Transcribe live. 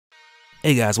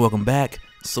Hey guys, welcome back.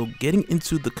 So getting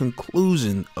into the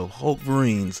conclusion of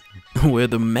Hulkverines, where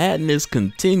the madness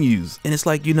continues. And it's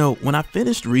like, when I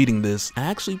finished reading this, I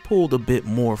actually pulled a bit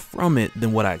more from it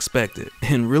than what I expected.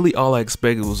 And really all I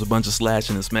expected was a bunch of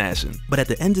slashing and smashing. But at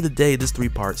the end of the day, this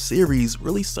 3-part series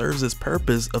really serves its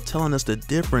purpose of telling us the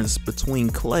difference between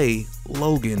Clay,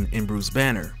 Logan, and Bruce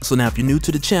Banner. So now if you're new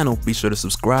to the channel, be sure to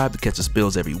subscribe to catch the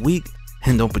spills every week.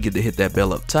 And don't forget to hit that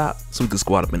bell up top so we can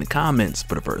squat up in the comments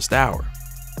for the first hour.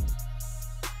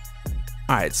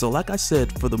 Alright, so like I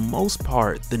said, for the most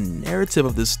part, the narrative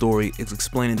of this story is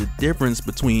explaining the difference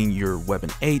between your Weapon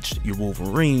H, your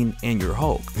Wolverine, and your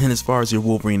Hulk. And as far as your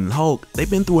Wolverine and Hulk, they've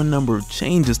been through a number of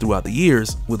changes throughout the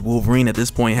years, with Wolverine at this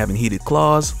point having heated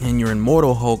claws, and your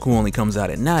immortal Hulk who only comes out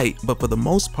at night. But for the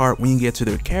most part, when you get to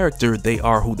their character, they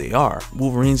are who they are.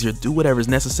 Wolverine's your do whatever is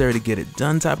necessary to get it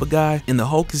done type of guy, and the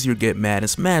Hulk is your get mad and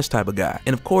smash type of guy.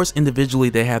 And of course, individually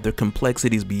they have their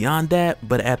complexities beyond that,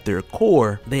 but at their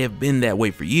core, they have been that way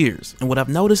for years. And what I've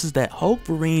noticed is that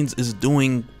Hulkverines is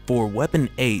doing for Weapon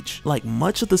H like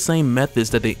much of the same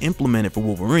methods that they implemented for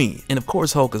Wolverine, and of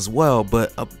course Hulk as well,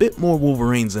 but a bit more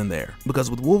Wolverines in there. Because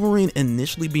with Wolverine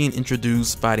initially being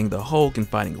introduced fighting the Hulk and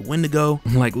fighting a Wendigo,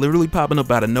 like literally popping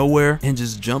up out of nowhere and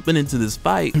just jumping into this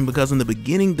fight, because in the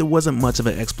beginning there wasn't much of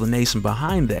an explanation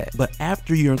behind that. But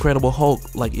after your Incredible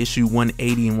Hulk, like issue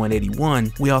 180 and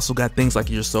 181, we also got things like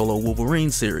your solo Wolverine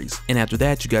series, and after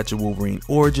that you got your Wolverine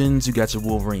Origins, you got your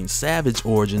Wolverine Savage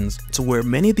Origins, to where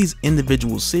many of these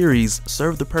individual series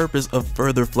serve the purpose of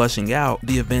further fleshing out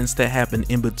the events that happened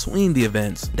in between the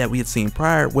events that we had seen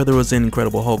prior, whether it was in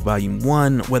Incredible Hulk Volume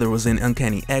 1, whether it was in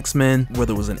Uncanny X-Men,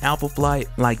 whether it was in Alpha Flight.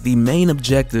 Like, the main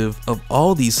objective of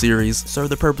all these series serve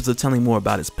the purpose of telling more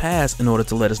about his past in order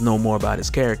to let us know more about his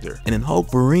character. And in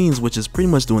Hulkverines, which is pretty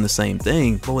much doing the same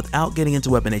thing, but without getting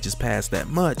into Weapon H's past that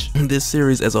much, this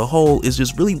series as a whole is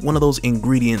just really one of those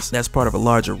ingredients that's part of a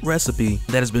larger recipe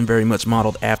that has been very much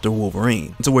modeled after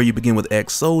Wolverine, to where you begin with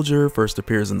Soldier first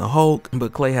appears in the Hulk,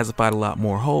 but Clay has to fight a lot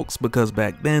more Hulks because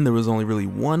back then there was only really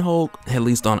one Hulk, at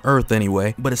least on Earth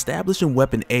anyway. But establishing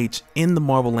Weapon H in the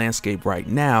Marvel landscape right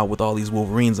now with all these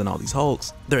Wolverines and all these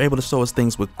Hulks, they're able to show us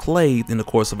things with Clay in the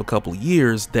course of a couple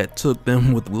years that took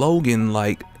them with Logan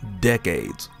like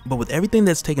decades. But with everything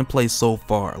that's taken place so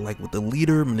far, like with the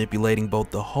leader manipulating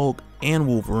both the Hulk and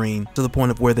Wolverine to the point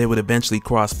of where they would eventually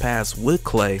cross paths with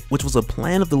Clay, which was a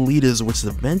plan of the leaders which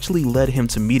eventually led him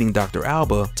to meeting Dr.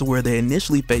 Alba, to where they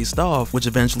initially faced off, which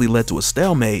eventually led to a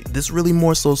stalemate. This really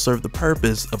more so served the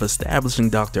purpose of establishing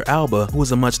Dr. Alba, who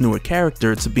is a much newer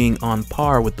character, to being on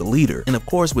par with the leader, and of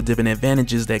course with different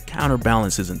advantages that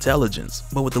counterbalance his intelligence.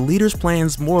 But with the leader's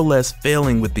plans more or less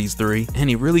failing with these three, and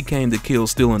he really came to kill,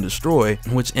 steal, and destroy,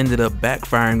 which ended up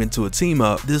backfiring into a team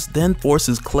up, this then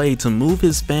forces Clay to move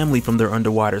his family from their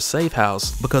underwater safe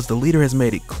house, because the leader has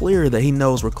made it clear that he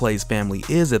knows where Clay's family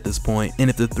is at this point, and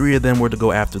if the three of them were to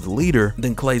go after the leader,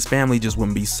 then Clay's family just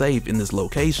wouldn't be safe in this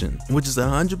location, which is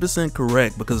 100%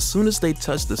 correct, because as soon as they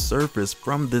touch the surface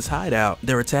from this hideout,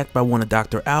 they're attacked by one of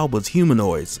Dr. Alba's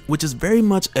humanoids, which is very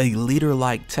much a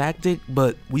leader-like tactic.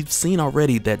 But we've seen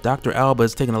already that Dr. Alba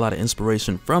has taken a lot of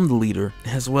inspiration from the leader,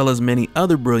 as well as many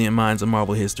other brilliant minds in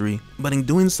Marvel history, but in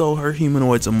doing so her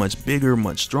humanoids are much bigger,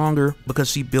 much stronger, because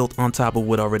she built on top of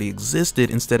what already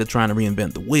existed instead of trying to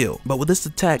reinvent the wheel. But with this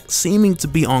attack seeming to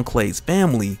be on Clay's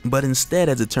family, but instead,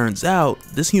 as it turns out,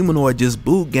 this humanoid just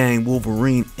boot gang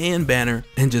Wolverine and Banner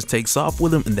and just takes off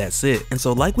with him, and that's it. And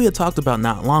so like we had talked about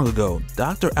not long ago,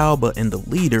 Dr. Alba and the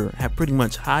leader have pretty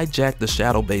much hijacked the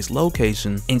shadow base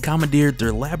location and commandeered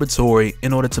their laboratory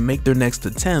in order to make their next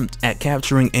attempt at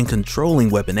capturing and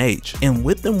controlling Weapon H. And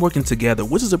with them working together,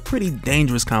 which is a pretty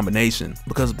dangerous combination,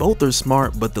 because both are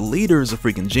smart, but the leader is a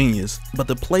freaking genius. But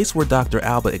the place where Dr.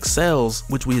 Alba excels,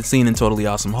 which we had seen in Totally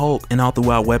Awesome Hulk and all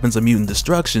throughout Weapons of Mutant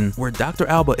Destruction, where Dr.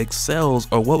 Alba excels,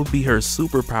 or what would be her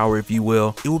superpower if you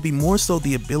will, it would be more so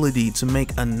the ability to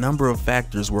make a number of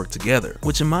factors work together,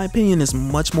 which in my opinion is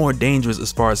much more dangerous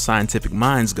as far as scientific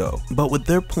minds go. But with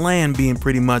their plan being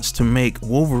pretty much to make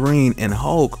Wolverine and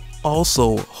Hulk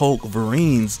also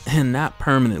Hulkverines, and not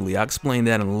permanently. I'll explain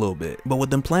that in a little bit. But with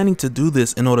them planning to do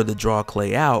this in order to draw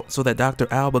Clay out so that Dr.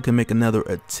 Alba can make another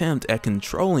attempt at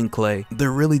controlling Clay,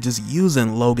 they're really just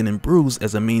using Logan and Bruce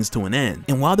as a means to an end.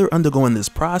 And while they're undergoing this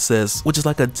process, which is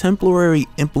like a temporary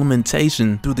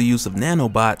implementation through the use of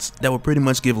nanobots that will pretty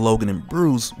much give Logan and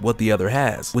Bruce what the other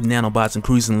has, with nanobots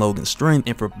increasing Logan's strength,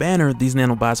 and for Banner, these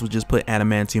nanobots would just put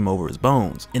adamantium over his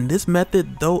bones. And this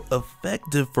method, though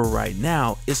effective for right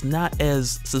now, is not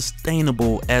as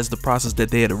sustainable as the process that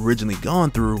they had originally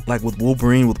gone through, like with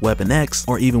Wolverine with Weapon X,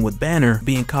 or even with Banner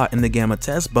being caught in the Gamma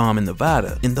test bomb in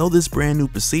Nevada. And though this brand new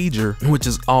procedure, which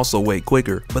is also way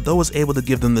quicker, but though it's able to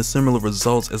give them the similar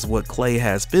results as what Clay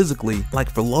has physically,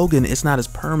 like for Logan, it's not as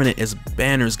permanent as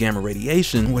Banner's gamma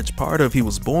radiation, which part of he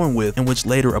was born with, and which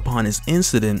later upon his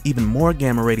incident, even more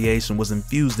gamma radiation was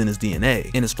infused in his DNA.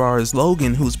 And as far as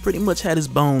Logan, who's pretty much had his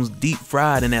bones deep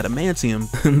fried in adamantium,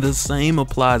 the same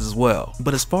applies as well.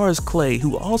 But as far as Clay,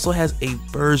 who also has a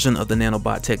version of the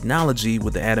nanobot technology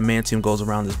where the adamantium goes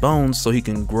around his bones so he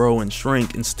can grow and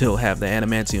shrink and still have the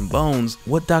adamantium bones,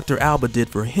 what Dr. Alba did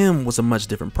for him was a much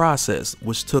different process,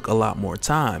 which took a lot more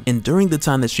time. And during the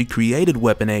time that she created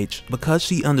Weapon H, because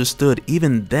she understood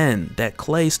even then that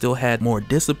Clay still had more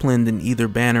discipline than either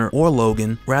Banner or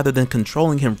Logan, rather than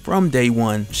controlling him from day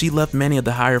one, she left many of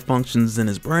the higher functions in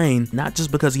his brain, not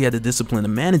just because he had the discipline to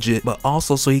manage it, but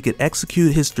also so he could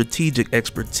execute his strategic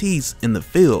expertise in the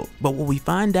field. But what we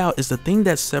find out is the thing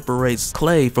that separates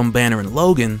Clay from Banner and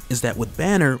Logan is that with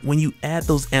Banner, when you add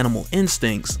those animal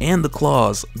instincts and the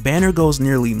claws, Banner goes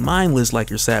nearly mindless like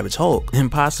your Savage Hulk,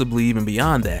 and possibly even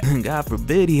beyond that. And God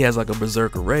forbid he has like a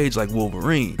berserker rage like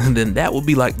Wolverine, and then that would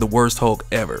be like the worst Hulk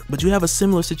ever. But you have a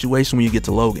similar situation when you get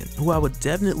to Logan, who I would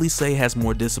definitely say has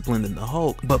more discipline than the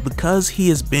Hulk, but because he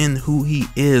has been who he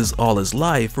is all his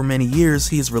life, for many years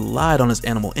he has relied on his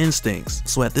animal instincts.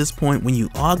 So at this point, when you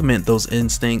augment those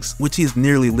instincts, which he has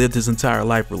nearly lived his entire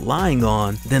life relying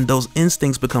on, then those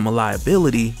instincts become a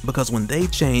liability, because when they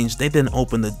change, they then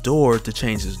open the door to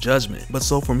change his judgment. But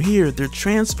so from here, they're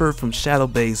transferred from Shadow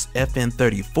Base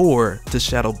FN34 to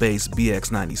Shadow Base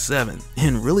BX97.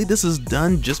 And really this is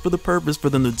done just for the purpose for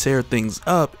them to tear things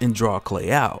up and draw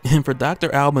Clay out. And for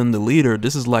Dr. Alba and the leader,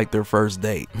 this is like their first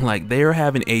date. Like they are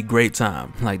having a great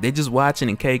time. Like they just watching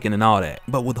and caking and all that.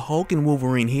 But with Hulk and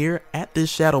Wolverine here at this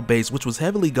Shadow Base, which was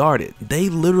heavily guarded, they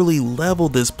literally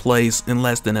leveled this place in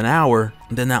less than an hour.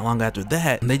 Then not long after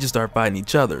that, they just start fighting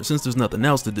each other since there's nothing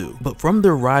else to do. But from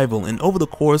their arrival and over the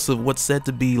course of what's said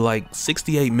to be like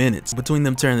 68 minutes between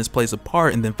them tearing this place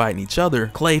apart and then fighting each other,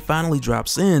 Clay finally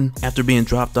drops in after being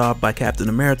dropped off by Captain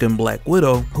America and Black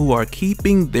Widow, who are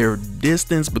keeping their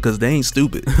distance because they ain't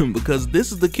stupid. Because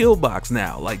this is the kill box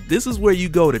now. Like this is where you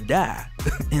go to die.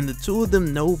 And the two of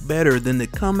them know better than to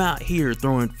come out here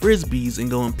throwing frisbees and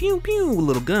going pew pew with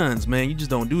little guns, man. You just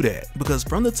don't do that. Because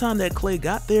from the time that Clay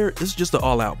got there, it's just an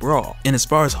all-out brawl. And as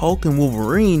far as Hulk and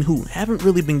Wolverine, who haven't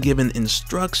really been given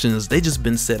instructions, they just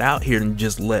been set out here and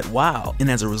just let wild. And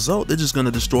as a result, they're just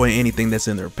gonna destroy anything that's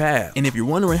in their path. And if you're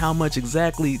wondering how much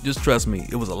exactly, just trust me,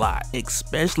 it was a lot.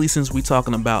 Especially since we're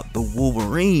talking about the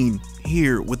Wolverine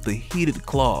here with the heated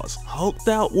claws. Hulked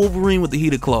out Wolverine with the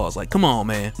heated claws, like come on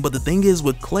man. But the thing is,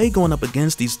 with Clay going up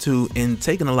against these two and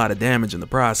taking a lot of damage in the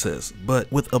process,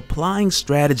 but with applying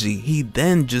strategy, he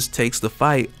then just takes the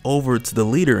fight over to the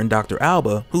leader and Dr.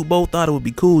 Alba, who both thought it would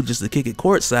be cool just to kick it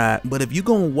courtside. But if you're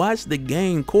gonna watch the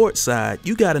game courtside,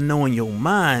 you gotta know in your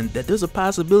mind that there's a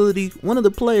possibility one of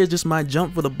the players just might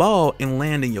jump for the ball and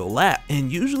land in your lap.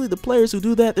 And usually the players who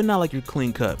do that, they're not like your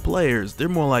clean cut players, they're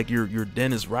more like your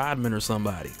Dennis Rodman or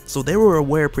somebody. So they were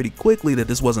aware pretty quickly that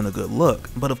this wasn't a good look.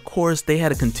 But of course they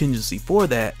had a contingency for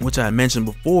that, which I mentioned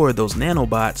before, those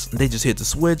nanobots. They just hit the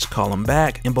switch, call them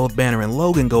back, and both Banner and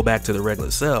Logan go back to their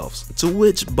regular selves, to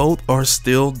which both are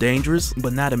still dangerous,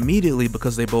 but not immediately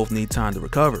because they both need time to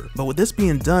recover. But with this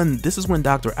being done, this is when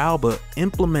Dr. Alba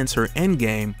implements her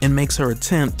endgame and makes her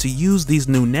attempt to use these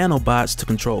new nanobots to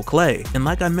control Clay. And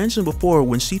like I mentioned before,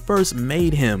 when she first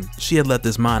made him, she had left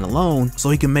his mind alone so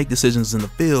he can make decisions in the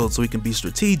field, so he can be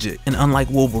strategic. And unlike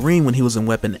Wolverine when he was in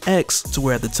Weapon X, to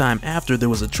where at the time after there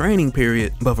was a training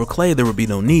period, but for Clay there would be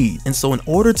no need. And so in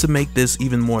order to make this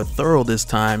even more thorough this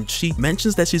time, she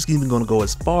mentions that she's even going to go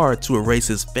as far to erase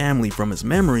his family from his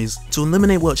memories, to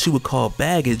eliminate what she would call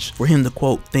baggage, for him to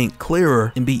quote think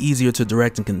clearer and be easier to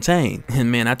direct and contain.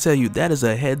 And man, I tell you, that is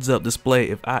a heads up display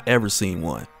if I ever seen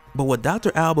one. But what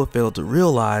Dr. Alba failed to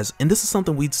realize, and this is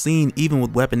something we'd seen even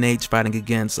with Weapon H fighting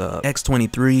against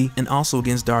X-23 and also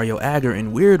against Dario Agger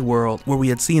in Weird World, where we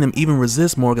had seen him even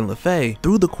resist Morgan Le Fay,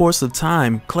 through the course of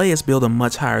time, Clay has built a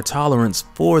much higher tolerance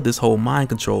for this whole mind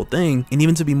control thing. And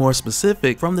even to be more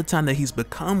specific, from the time that he's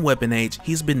become Weapon H,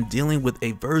 he's been dealing with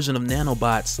a version of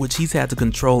nanobots which he's had to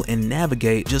control and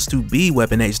navigate just to be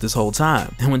Weapon H this whole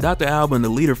time. And when Dr. Alba and the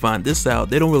leader find this out,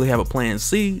 they don't really have a plan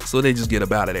C, so they just get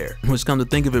up out of there. Which, come to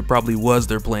think of it, brother probably was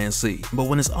their plan C. But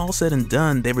when it's all said and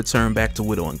done, they return back to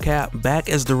Widow and Cap, back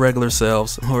as their regular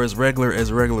selves, or as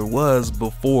regular was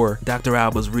before Dr.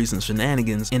 Alba's recent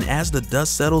shenanigans. And as the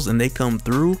dust settles and they come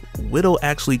through, Widow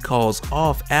actually calls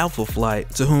off Alpha Flight,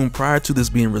 to whom prior to this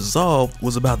being resolved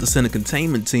was about to send a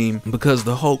containment team because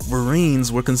the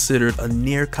Hulkverines were considered a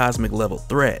near cosmic level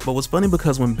threat. But what's funny,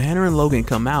 because when Banner and Logan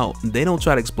come out, they don't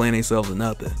try to explain themselves or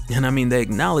nothing. And I mean, they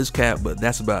acknowledge Cap, but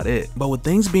that's about it. But with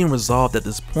things being resolved at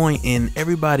this point and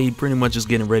everybody pretty much just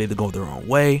getting ready to go their own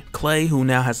way, Clay, who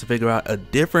now has to figure out a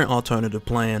different alternative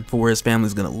plan for where his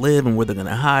family's gonna live and where they're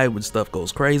gonna hide when stuff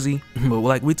goes crazy. But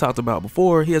like we talked about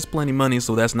before, he has plenty of money,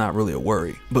 so that's not really a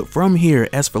worry. But from here,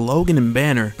 as for Logan and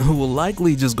Banner, who will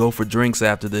likely just go for drinks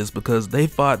after this because they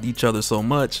fought each other so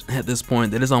much at this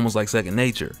point that it's almost like second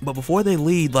nature. But before they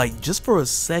leave, like just for a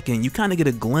second, you kind of get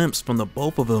a glimpse from the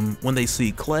both of them when they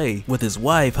see Clay with his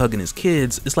wife hugging his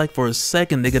kids. It's like for a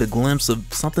second they get a glimpse of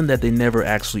something that they never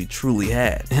actually truly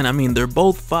had. And I mean, they're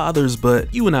both fathers,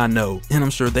 but you and I know, and I'm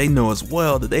sure they know as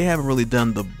well, that they haven't really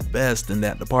done the best in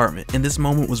that department. And this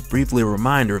moment was briefly a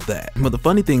reminder of that. But the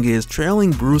funny thing is,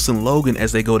 trailing Bruce and Logan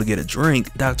as they go to get a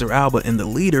drink, Dr. Alba and the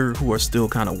leader, who are still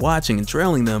kind of watching and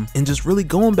trailing them, and just really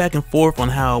going back and forth on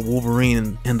how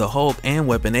Wolverine and the Hulk and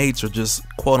Weapon H are just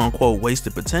quote-unquote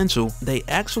wasted potential, they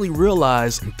actually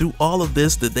realize through all of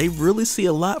this that they really see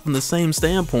a lot from the same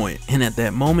standpoint. And at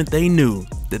that moment, they knew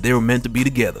that they were meant to be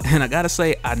together. And I gotta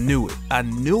say, I knew it. I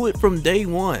knew it from day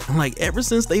one. Like, ever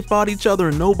since they fought each other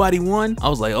and nobody won, I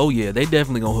was like, oh yeah, they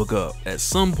definitely gonna hook up at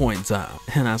some point in time.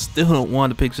 And I still don't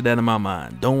want to picture that in my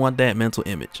mind. Don't want that mental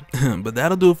image. But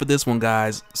that'll do it for this one,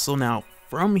 guys. So now,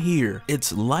 from here,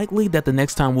 it's likely that the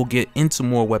next time we'll get into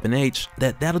more Weapon H,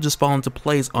 that'll just fall into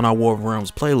place on our War of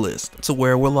Realms playlist, to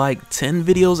where we're like 10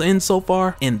 videos in so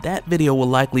far, and that video will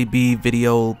likely be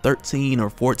video 13 or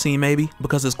 14 maybe,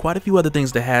 because there's quite a few other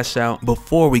things to hash out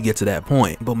before we get to that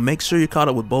point. But make sure you're caught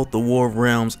up with both the War of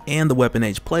Realms and the Weapon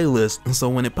H playlist, so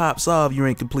when it pops off, you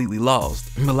ain't completely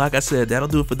lost. But like I said, that'll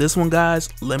do it for this one, guys.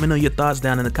 Let me know your thoughts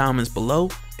down in the comments below,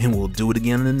 and we'll do it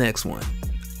again in the next one.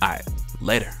 Alright,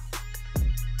 later.